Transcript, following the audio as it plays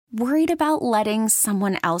Worried about letting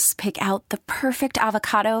someone else pick out the perfect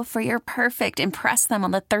avocado for your perfect impress them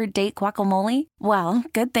on the third date guacamole? Well,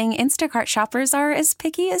 good thing Instacart shoppers are as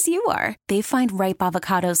picky as you are. They find ripe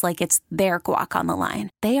avocados like it's their guac on the line.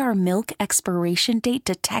 They are milk expiration date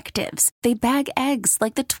detectives. They bag eggs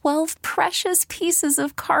like the 12 precious pieces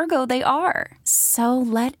of cargo they are. So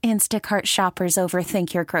let Instacart shoppers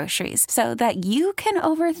overthink your groceries so that you can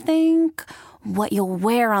overthink what you'll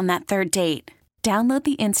wear on that third date. Download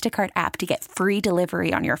the Instacart app to get free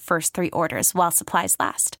delivery on your first 3 orders while supplies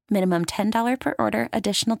last. Minimum $10 per order.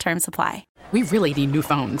 Additional terms apply. We really need new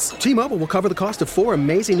phones. T-Mobile will cover the cost of 4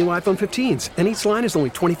 amazing new iPhone 15s, and each line is only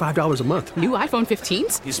 $25 a month. New iPhone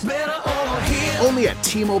 15s? It's better over here. Only at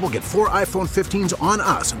T-Mobile, get 4 iPhone 15s on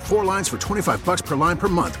us and 4 lines for $25 per line per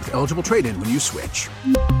month with eligible trade-in when you switch.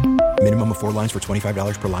 Minimum of 4 lines for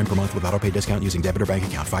 $25 per line per month with autopay discount using debit or bank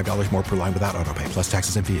account. $5 more per line without autopay, plus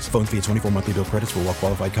taxes and fees. Phone fee at 24 monthly bill credits for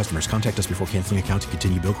well-qualified customers. Contact us before canceling account to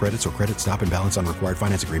continue bill credits or credit stop and balance on required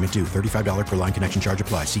finance agreement due. $35 per line connection charge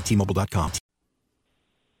applies. See T-Mobile.com.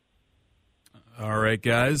 All right,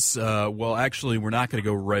 guys. Well, actually, we're not going to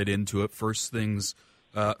go right into it. First,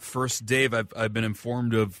 Dave, I've been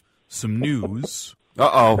informed of some news.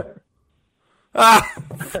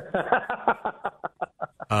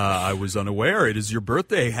 I was unaware. It is your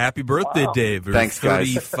birthday. Happy birthday, wow. Dave. Thanks,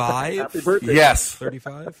 35? guys. Happy birthday. Yes.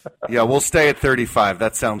 35? Yeah, we'll stay at 35.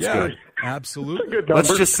 That sounds good. Absolutely.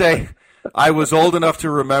 Let's just say I was old enough to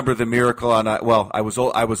remember the Miracle on Ice. Well, I was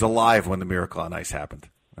alive when the Miracle on Ice happened.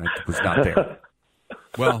 I was not there.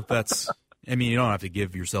 Well, you don't have to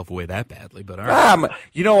give yourself away that badly, but all right.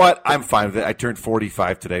 You know what? I'm fine with it. I turned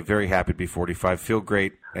 45 today. Very happy to be 45. Feel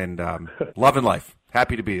great and loving life.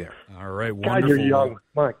 Happy to be there. All right, wonderful. God, you're young,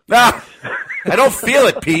 Mike. I don't feel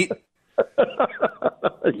it, Pete.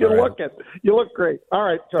 You look great. All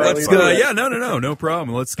right, Charlie. Let's no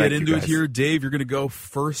problem. Let's get into it here. Dave, you're going to go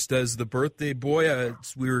first as the birthday boy.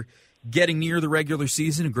 We're getting near the regular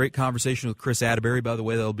season. A great conversation with Chris Atterbury, by the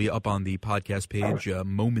way. That'll be up on the podcast page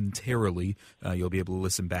momentarily. You'll be able to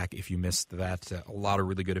listen back if you missed that. A lot of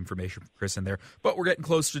really good information from Chris in there. But we're getting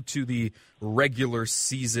closer to the regular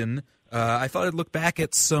season. I thought I'd look back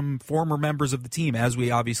at some former members of the team. As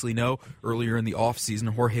we obviously know, earlier in the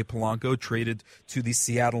offseason, Jorge Polanco traded to the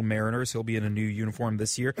Seattle Mariners. He'll be in a new uniform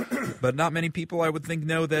this year. But not many people, I would think,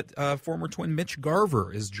 know that former Twin Mitch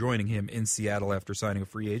Garver is joining him in Seattle after signing a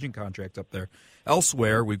free agent contract up there.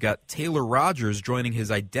 Elsewhere, we've got Taylor Rogers joining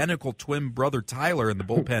his identical twin brother Tyler in the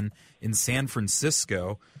bullpen in San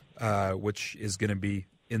Francisco, which is going to be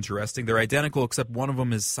interesting. They're identical, except one of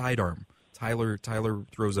them is sidearm. Tyler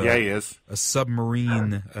throws a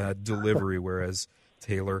submarine delivery, whereas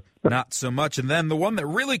Taylor not so much. And then the one that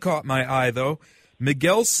really caught my eye, though,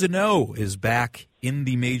 Miguel Sano is back in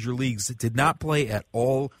the major leagues. Did not play at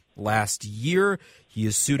all last year. He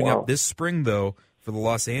is suiting up this spring, though, for the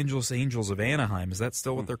Los Angeles Angels of Anaheim. Is that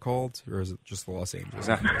still what they're called, or is it just the Los Angeles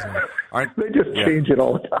Angels? They just change it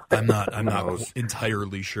all the time. I'm not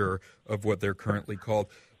entirely sure of what they're currently called.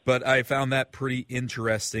 But I found that pretty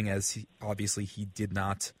interesting, as he did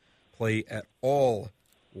not play at all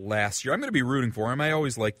last year. I'm going to be rooting for him. I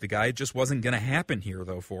always liked the guy. It just wasn't going to happen here,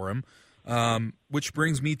 though, for him. Which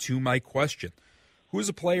brings me to my question. Who is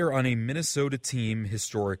a player on a Minnesota team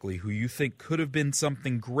historically who you think could have been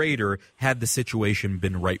something greater had the situation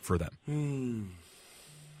been right for them?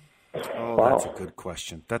 That's a good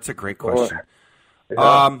question. That's a great question.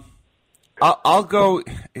 I'll go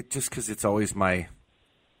just because it's always my –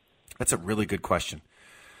 that's a really good question.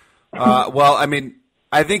 I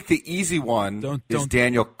think the easy one is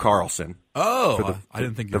Daniel Carlson. I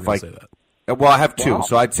didn't think you were going to say that. Well, I have two.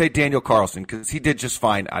 So I'd say Daniel Carlson because he did just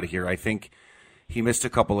fine out of here. I think he missed a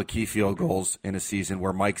couple of key field goals in a season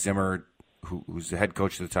where Mike Zimmer, who's the head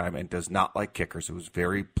coach at the time and does not like kickers, it was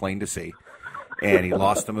very plain to see, and he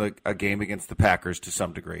lost them a game against the Packers to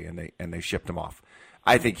some degree, and they shipped him off.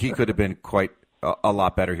 I think he could have been quite a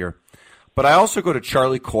lot better here. But I also go to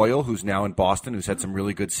Charlie Coyle, who's now in Boston, who's had some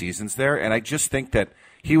really good seasons there. And I just think that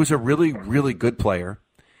he was a really, really good player.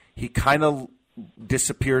 He kind of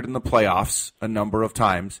disappeared in the playoffs a number of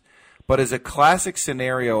times. But as a classic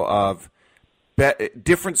scenario of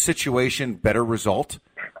different situation, better result,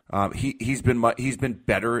 he's been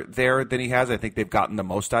better there than he has. I think they've gotten the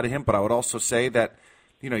most out of him. But I would also say that,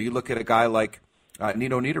 you look at a guy like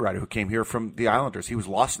Nino Niederreiter, who came here from the Islanders. He was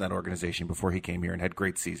lost in that organization before he came here and had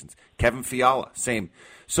great seasons. Kevin Fiala, same.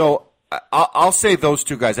 So I'll say those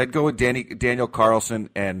two guys. I'd go with Daniel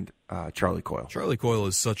Carlson and Charlie Coyle. Charlie Coyle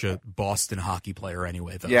is such a Boston hockey player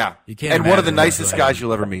anyway, though. Yeah, you can't and one of the nicest guys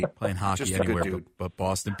you'll ever meet. Playing hockey Just anywhere but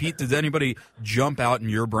Boston. Pete, did anybody jump out in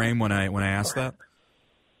your brain when I asked that?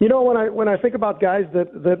 You know, when I think about guys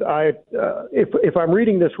that I if I'm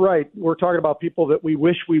reading this right, we're talking about people that we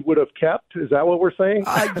wish we would have kept. Is that what we're saying?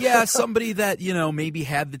 Yeah, somebody that maybe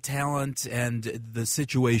had the talent and the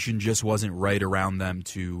situation just wasn't right around them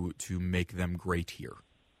to make them great here.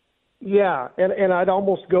 Yeah, and I'd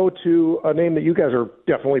almost go to a name that you guys are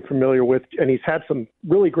definitely familiar with, and he's had some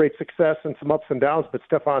really great success and some ups and downs. But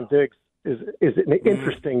Stephon Diggs is an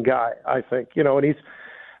interesting guy, I think. And he's.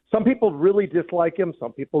 Some people really dislike him.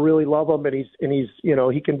 Some people really love him, and he's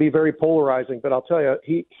he can be very polarizing. But I'll tell you,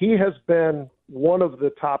 he has been one of the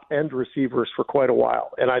top end receivers for quite a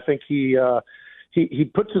while, and I think he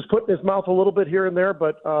puts his foot in his mouth a little bit here and there,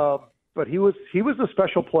 but he was a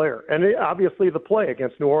special player, and obviously the play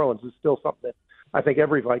against New Orleans is still something that I think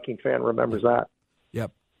every Viking fan remembers that.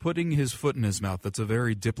 Yep. Putting his foot in his mouth. That's a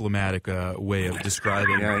very diplomatic way of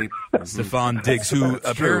describing Stephon Diggs, who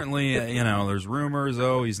apparently, there's rumors,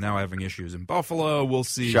 he's now having issues in Buffalo. We'll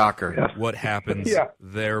see what happens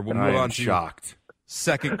there. We'll move on to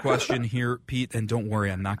second question here, Pete. And don't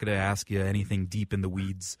worry, I'm not going to ask you anything deep in the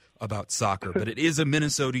weeds about soccer, but it is a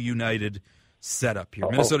Minnesota United setup here.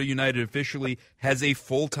 Minnesota United officially has a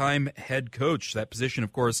full-time head coach. That position,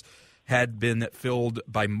 of course, had been filled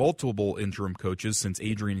by multiple interim coaches since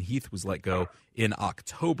Adrian Heath was let go in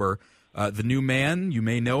October. The new man, you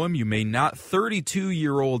may know him, you may not,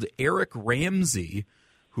 32-year-old Eric Ramsey,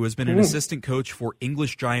 who has been an assistant coach for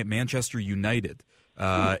English giant Manchester United.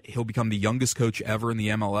 He'll become the youngest coach ever in the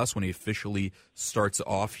MLS when he officially starts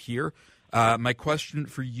off here. My question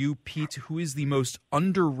for you, Pete, who is the most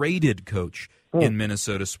underrated coach in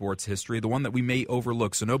Minnesota sports history, the one that we may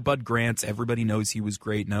overlook? So no Bud Grant's, everybody knows he was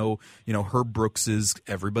great. No, Herb Brooks's,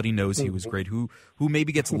 everybody knows he was great. Who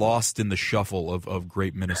maybe gets lost in the shuffle of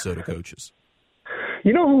great Minnesota coaches?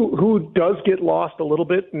 You know who does get lost a little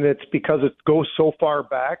bit, and it's because it goes so far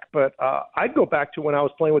back, but I'd go back to when I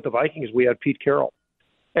was playing with the Vikings. We had Pete Carroll.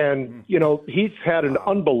 And, he's had an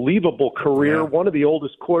unbelievable career, one of the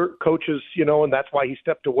oldest coaches, and that's why he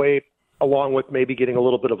stepped away, along with maybe getting a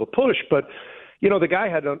little bit of a push. But, the guy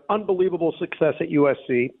had an unbelievable success at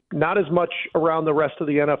USC, not as much around the rest of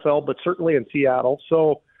the NFL, but certainly in Seattle.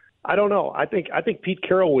 So I don't know. I think Pete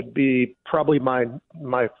Carroll would be probably my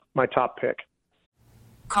top pick.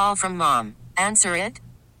 Call from mom. Answer it.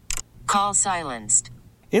 Call silenced.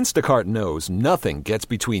 Instacart knows nothing gets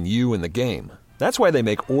between you and the game. That's why they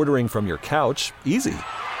make ordering from your couch easy.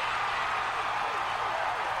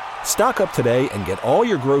 Stock up today and get all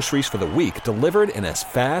your groceries for the week delivered in as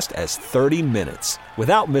fast as 30 minutes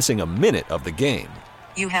without missing a minute of the game.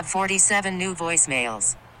 You have 47 new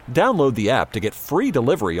voicemails. Download the app to get free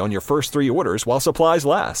delivery on your first 3 orders while supplies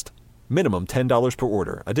last. Minimum $10 per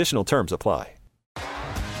order. Additional terms apply.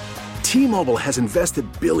 T-Mobile has invested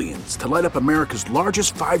billions to light up America's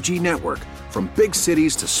largest 5G network, from big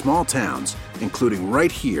cities to small towns, including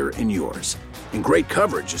right here in yours. And great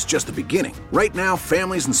coverage is just the beginning. Right now,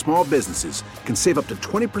 families and small businesses can save up to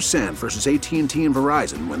 20% versus AT&T and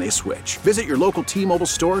Verizon when they switch. Visit your local T-Mobile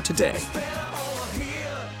store today.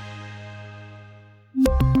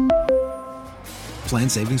 Plan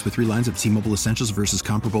savings with 3 lines of T-Mobile Essentials versus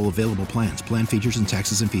comparable available plans. Plan features and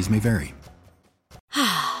taxes and fees may vary.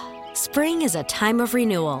 Spring is a time of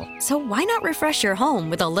renewal, so why not refresh your home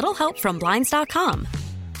with a little help from Blinds.com?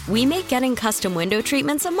 We make getting custom window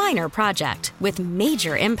treatments a minor project with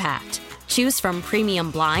major impact. Choose from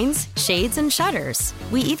premium blinds, shades, and shutters.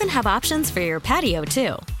 We even have options for your patio,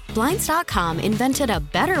 too. Blinds.com invented a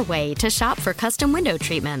better way to shop for custom window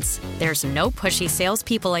treatments. There's no pushy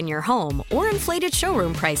salespeople in your home or inflated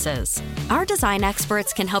showroom prices. Our design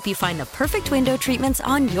experts can help you find the perfect window treatments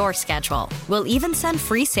on your schedule. We'll even send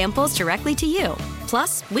free samples directly to you.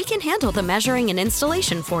 Plus, we can handle the measuring and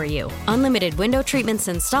installation for you. Unlimited window treatments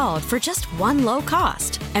installed for just one low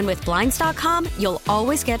cost. And with Blinds.com, you'll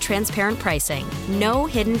always get transparent pricing. No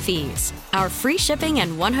hidden fees. Our free shipping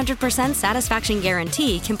and 100% satisfaction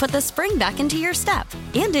guarantee can put the spring back into your step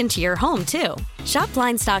and into your home, too. Shop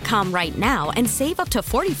Blinds.com right now and save up to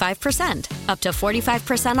 45%. Up to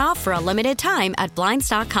 45% off for a limited time at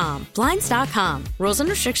Blinds.com. Blinds.com. Rules and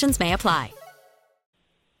restrictions may apply.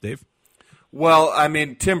 Dave? Well, I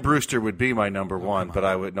mean, Tim Brewster would be my number one, but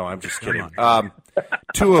I'm just kidding.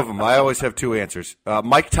 2 of them. I always have 2 answers.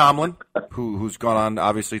 Mike Tomlin, who's gone on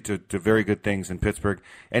obviously to very good things in Pittsburgh,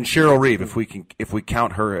 and Cheryl Reeve, if we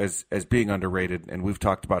count her as being underrated, and we've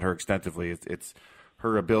talked about her extensively. It's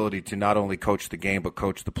her ability to not only coach the game but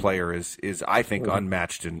coach the player is I think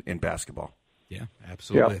unmatched in basketball. Yeah,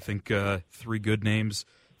 absolutely. Yeah. I think 3 good names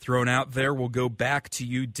thrown out there. We'll go back to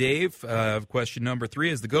you, Dave. Question number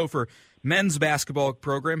 3 is the Gopher men's basketball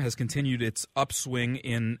program has continued its upswing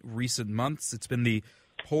in recent months. It's been the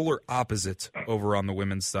polar opposite over on the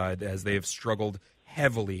women's side, as they have struggled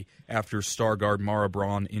heavily after star guard Mara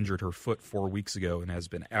Braun injured her foot 4 weeks ago and has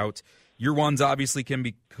been out. Year ones obviously can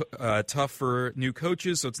be tough for new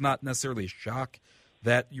coaches, so it's not necessarily a shock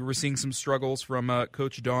that you were seeing some struggles from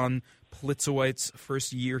Coach Dawn Plitzowite's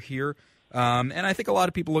first year here. And I think a lot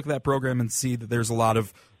of people look at that program and see that there's a lot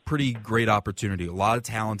of pretty great opportunity, a lot of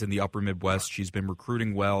talent in the upper Midwest. She's been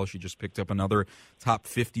recruiting well. She just picked up another top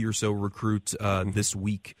 50 or so recruit this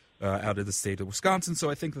week out of the state of Wisconsin.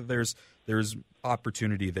 So I think that there's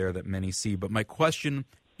opportunity there that many see. But my question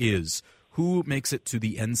is, who makes it to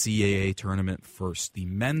the NCAA tournament first, the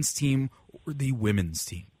men's team or the women's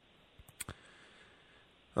team?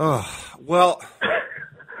 Oh, well,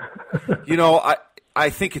 you know, I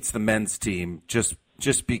think it's the men's team just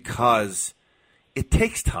because it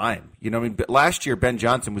takes time. You know, I mean, last year Ben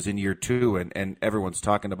Johnson was in year 2, and everyone's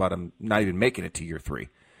talking about him not even making it to year 3.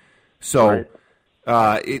 So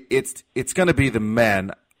it's going to be the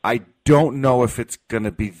men. I don't know if it's going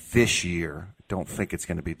to be this year. Don't think it's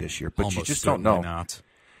going to to be this year, but Almost you just don't know. Not.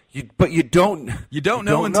 You don't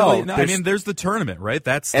know until know. I mean, there's the tournament, right?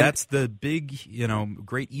 That's the big,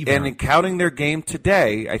 great event. And in counting their game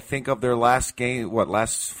today, I think of their last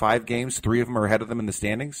 5 games, 3 of them are ahead of them in the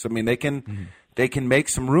standings. I mean, they can make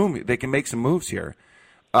some room. They can make some moves here.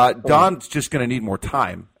 Dawn's just going to need more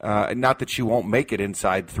time. Not that she won't make it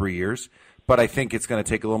inside 3 years, but I think it's going to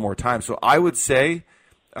take a little more time. So I would say,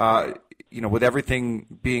 with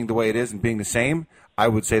everything being the way it is and being the same, I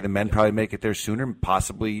would say the men probably make it there sooner,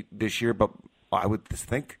 possibly this year, but I would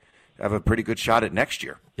think have a pretty good shot at next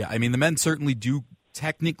year. Yeah, I mean, the men certainly do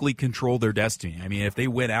technically control their destiny. I mean, if they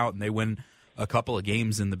win out and they win a couple of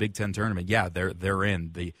games in the Big Ten tournament, yeah, they're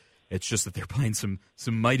in. It's just that they're playing some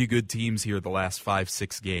mighty good teams here the last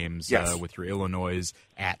 5-6 games. Yes. With your Illinois,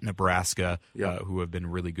 at Nebraska, who have been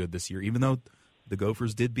really good this year, even though the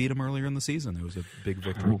Gophers did beat them earlier in the season. It was a big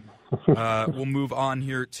victory. We'll move on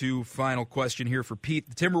here to final question here for Pete.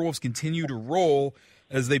 The Timberwolves continue to roll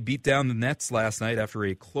as they beat down the Nets last night after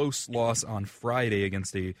a close loss on Friday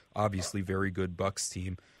against a obviously very good Bucks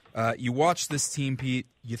team. You watch this team, Pete,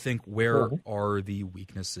 you think, where are the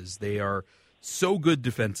weaknesses? They are so good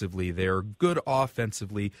defensively. They are good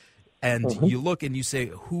offensively. And you look and you say,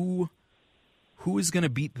 who is going to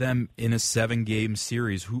beat them in a 7-game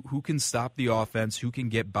series? Who can stop the offense? Who can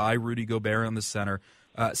get by Rudy Gobert on the center?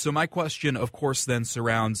 So my question, of course, then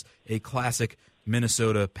surrounds a classic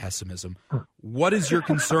Minnesota pessimism. What is your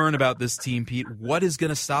concern about this team, Pete? What is going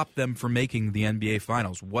to stop them from making the NBA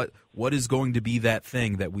Finals? What is going to be that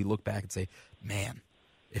thing that we look back and say, man,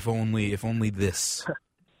 if only this?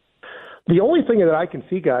 The only thing that I can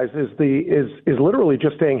see, guys, is literally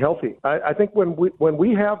just staying healthy. I think when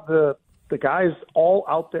we have the guys all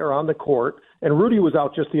out there on the court, and Rudy was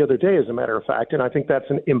out just the other day, as a matter of fact, and I think that's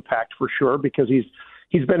an impact for sure because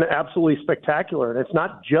he's been absolutely spectacular. And it's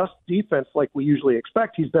not just defense like we usually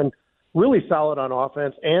expect. He's been really solid on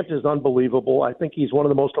offense. Ant is unbelievable. I think he's one of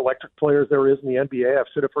the most electric players there is in the NBA. I've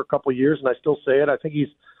said it for a couple of years, and I still say it. I think he's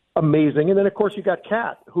amazing. And then, of course, you got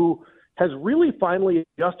Cat, who has really finally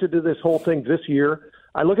adjusted to this whole thing this year.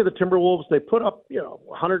 I look at the Timberwolves. They put up,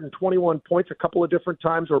 121 points a couple of different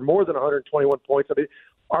times, or more than 121 points. I mean,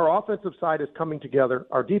 our offensive side is coming together.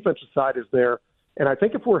 Our defensive side is there. And I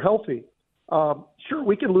think if we're healthy, sure,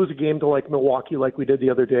 we can lose a game to like Milwaukee like we did the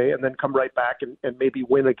other day and then come right back and maybe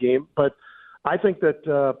win a game. But I think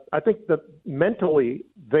that mentally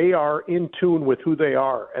they are in tune with who they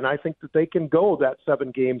are. And I think that they can go that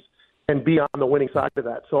 7 games and be on the winning side of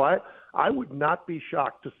that. So I would not be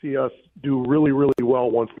shocked to see us do really, really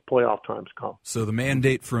well once the playoff times come. So the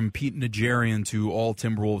mandate from Pete Najarian to all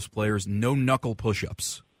Timberwolves players, no knuckle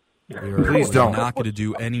push-ups. Please don't. We're not going to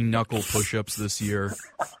do any knuckle push-ups this year.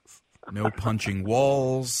 No punching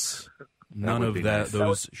walls. None of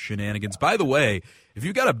those shenanigans. By the way, if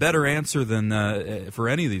you've got a better answer than for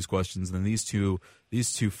any of these questions than these two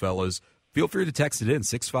fellas, feel free to text it in,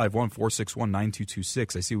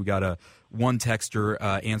 651-461-9226. I see we got one texter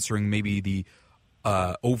answering maybe the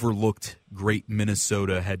overlooked great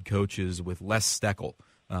Minnesota head coaches with Les Steckel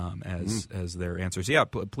as their answers. Yeah,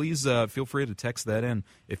 please feel free to text that in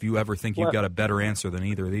if you ever think you've got a better answer than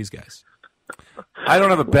either of these guys. I don't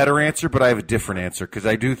have a better answer, but I have a different answer because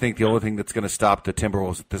I do think the only thing that's going to stop the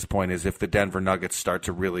Timberwolves at this point is if the Denver Nuggets start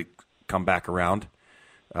to really come back around.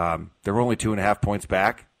 They're only 2.5 points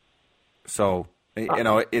back. So,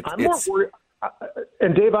 it's worried,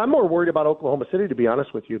 and Dave, I'm more worried about Oklahoma City, to be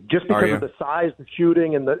honest with you, just because of the size, the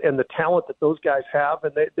shooting, and the talent that those guys have,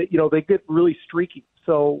 and they get really streaky.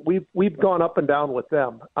 So we've gone up and down with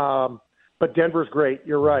them. But Denver's great.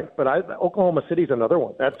 You're right. But Oklahoma City's another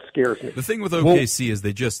one. That scares me. The thing with OKC is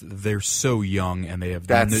they're so young and they have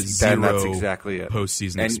zero exactly it.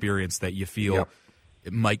 postseason experience that you feel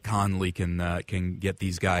Mike Conley can get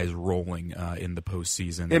these guys rolling in the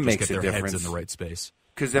postseason. It makes get a their difference heads in the right space.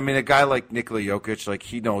 Because, I mean, a guy like Nikola Jokic, like,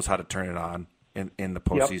 he knows how to turn it on in the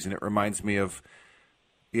postseason. It reminds me of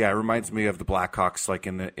the Blackhawks, like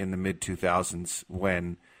in the mid 2000s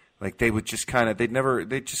when. Like they would just kind of,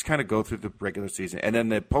 they'd just kind of go through the regular season, and then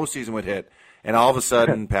the postseason would hit, and all of a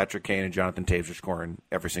sudden Patrick Kane and Jonathan Taves are scoring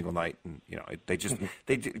every single night, and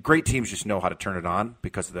great teams just know how to turn it on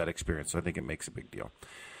because of that experience. So I think it makes a big deal.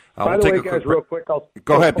 By the way, guys, real quick,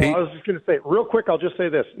 go ahead, Pete. I was just going to say real quick. I'll just say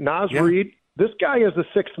this: Naz Reid, this guy is a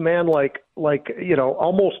sixth man, like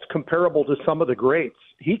almost comparable to some of the greats.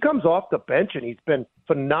 He comes off the bench and he's been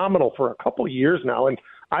phenomenal for a couple of years now, and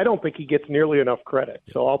I don't think he gets nearly enough credit,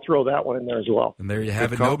 so I'll throw that one in there as well. And there you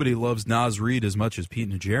have it. Nobody loves Naz Reid as much as Pete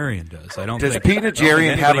Najarian does. Does Pete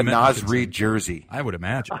Najarian have a Naz Reid jersey? I would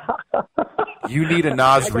imagine. You need a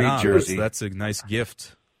Naz Reid jersey. That's a nice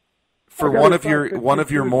gift. For one of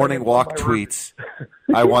your morning walk tweets,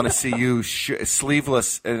 I want to see you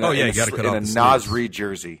sleeveless in a Naz Reid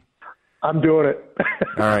jersey. I'm doing it.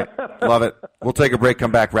 All right, love it. We'll take a break,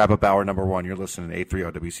 come back, wrap up hour number 1. You're listening to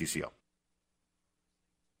 830 WCCO.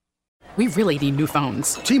 We really need new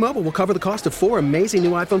phones. T-Mobile will cover the cost of 4 amazing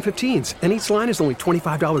new iPhone 15s, and each line is only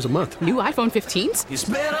 $25 a month. New iPhone 15s? It's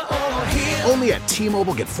better over here. Only at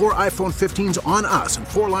T-Mobile, get 4 iPhone 15s on us and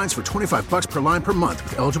 4 lines for $25 per line per month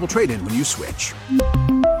with eligible trade-in when you switch.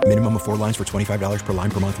 Minimum of 4 lines for $25 per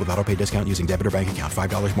line per month with autopay discount using debit or bank account.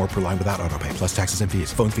 $5 more per line without autopay, plus taxes and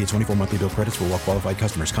fees. Phone fee at 24 monthly bill credits for well-qualified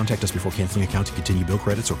customers. Contact us before canceling account to continue bill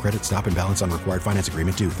credits or credit stop and balance on required finance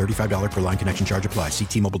agreement due. $35 per line connection charge applies. See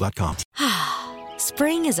T-Mobile.com.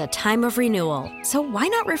 Spring is a time of renewal, so why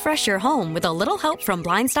not refresh your home with a little help from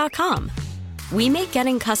Blinds.com? We make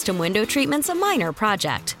getting custom window treatments a minor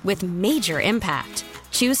project with major impact.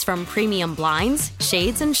 Choose from premium blinds,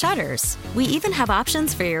 shades, and shutters. We even have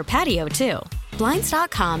options for your patio, too.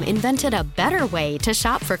 Blinds.com invented a better way to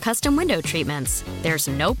shop for custom window treatments. There's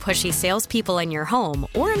no pushy salespeople in your home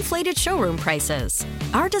or inflated showroom prices.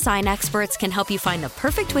 Our design experts can help you find the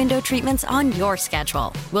perfect window treatments on your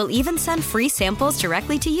schedule. We'll even send free samples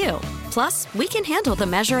directly to you. Plus, we can handle the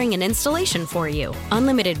measuring and installation for you.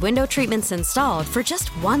 Unlimited window treatments installed for just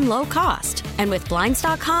one low cost. And with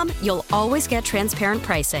Blinds.com, you'll always get transparent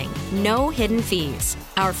pricing. No hidden fees.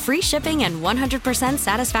 Our free shipping and 100%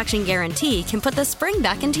 satisfaction guarantee can put the spring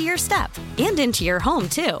back into your step and into your home,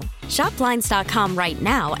 too. Shop Blinds.com right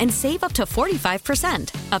now and save up to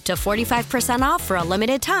 45%. Up to 45% off for a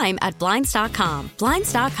limited time at Blinds.com.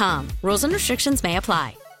 Blinds.com. Rules and restrictions may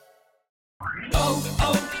apply.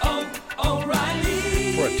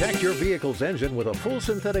 O'Reilly. Protect your vehicle's engine with a full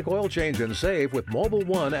synthetic oil change and save with Mobile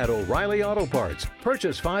One at O'Reilly Auto Parts.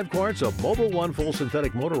 Purchase 5 quarts of Mobile One full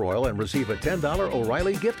synthetic motor oil and receive a $10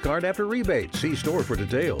 O'Reilly gift card after rebate. See store for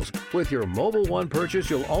details. With your Mobile One purchase,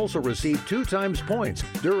 you'll also receive 2 times points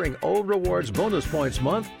during O Rewards Bonus Points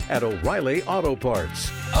Month at O'Reilly Auto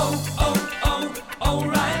Parts.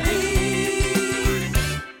 O'Reilly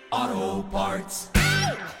Auto Parts.